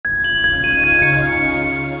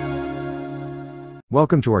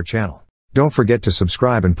Welcome to our channel. Don't forget to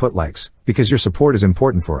subscribe and put likes, because your support is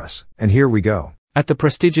important for us. And here we go. At the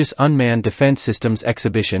prestigious Unmanned Defense Systems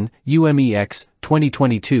Exhibition, UMEX,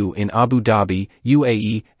 2022 in Abu Dhabi,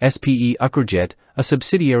 UAE, SPE Ukrjet, a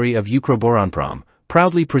subsidiary of Ukroboronprom,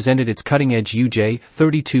 proudly presented its cutting-edge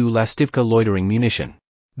UJ-32 LASTIVKA loitering munition.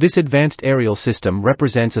 This advanced aerial system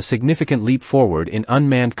represents a significant leap forward in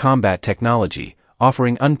unmanned combat technology,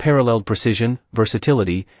 offering unparalleled precision,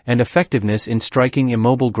 versatility, and effectiveness in striking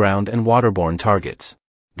immobile ground and waterborne targets.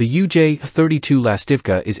 The UJ-32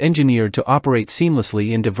 LASTIVKA is engineered to operate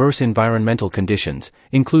seamlessly in diverse environmental conditions,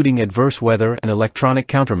 including adverse weather and electronic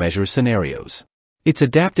countermeasures scenarios. Its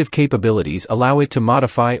adaptive capabilities allow it to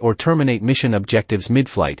modify or terminate mission objectives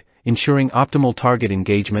mid-flight, ensuring optimal target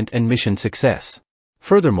engagement and mission success.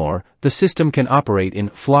 Furthermore, the system can operate in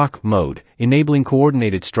flock mode, enabling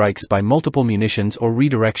coordinated strikes by multiple munitions or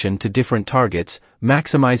redirection to different targets,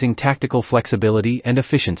 maximizing tactical flexibility and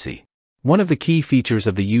efficiency. One of the key features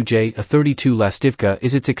of the UJ-32 LASTIVKA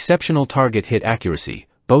is its exceptional target hit accuracy,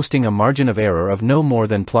 boasting a margin of error of no more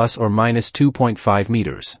than plus or minus 2.5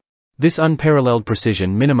 meters. This unparalleled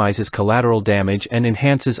precision minimizes collateral damage and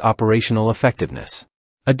enhances operational effectiveness.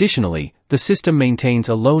 Additionally, the system maintains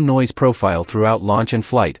a low noise profile throughout launch and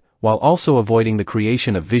flight, while also avoiding the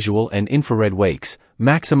creation of visual and infrared wakes,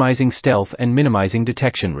 maximizing stealth and minimizing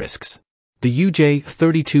detection risks. The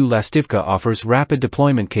UJ-32 LASTIVKA offers rapid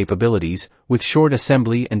deployment capabilities, with short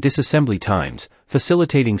assembly and disassembly times,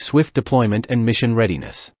 facilitating swift deployment and mission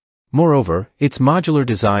readiness. Moreover, its modular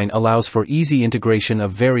design allows for easy integration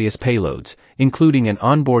of various payloads, including an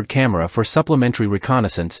onboard camera for supplementary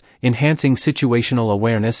reconnaissance, enhancing situational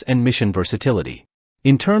awareness and mission versatility.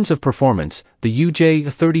 In terms of performance, the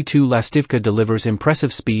UJ-32 LASTIVKA delivers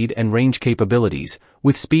impressive speed and range capabilities,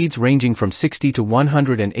 with speeds ranging from 60 to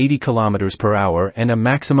 180 km per hour and a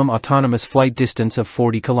maximum autonomous flight distance of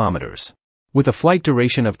 40 km. With a flight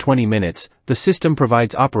duration of 20 minutes, the system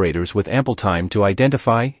provides operators with ample time to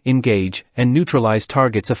identify, engage, and neutralize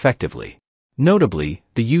targets effectively. Notably,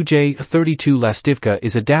 the UJ-32 LASTIVKA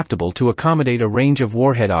is adaptable to accommodate a range of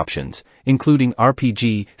warhead options, including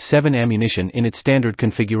RPG-7 ammunition in its standard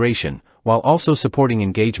configuration, while also supporting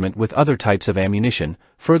engagement with other types of ammunition,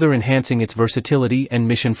 further enhancing its versatility and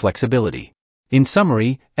mission flexibility. In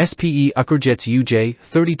summary, SPE Ukrjet's UJ-32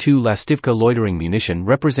 LASTIVKA loitering munition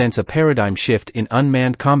represents a paradigm shift in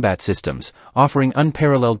unmanned combat systems, offering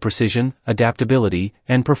unparalleled precision, adaptability,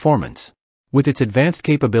 and performance. With its advanced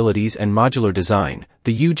capabilities and modular design,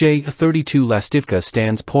 the UJ-32 LASTIVKA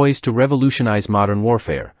stands poised to revolutionize modern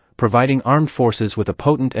warfare, providing armed forces with a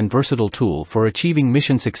potent and versatile tool for achieving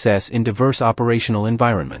mission success in diverse operational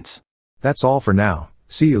environments. That's all for now.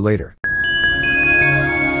 See you later.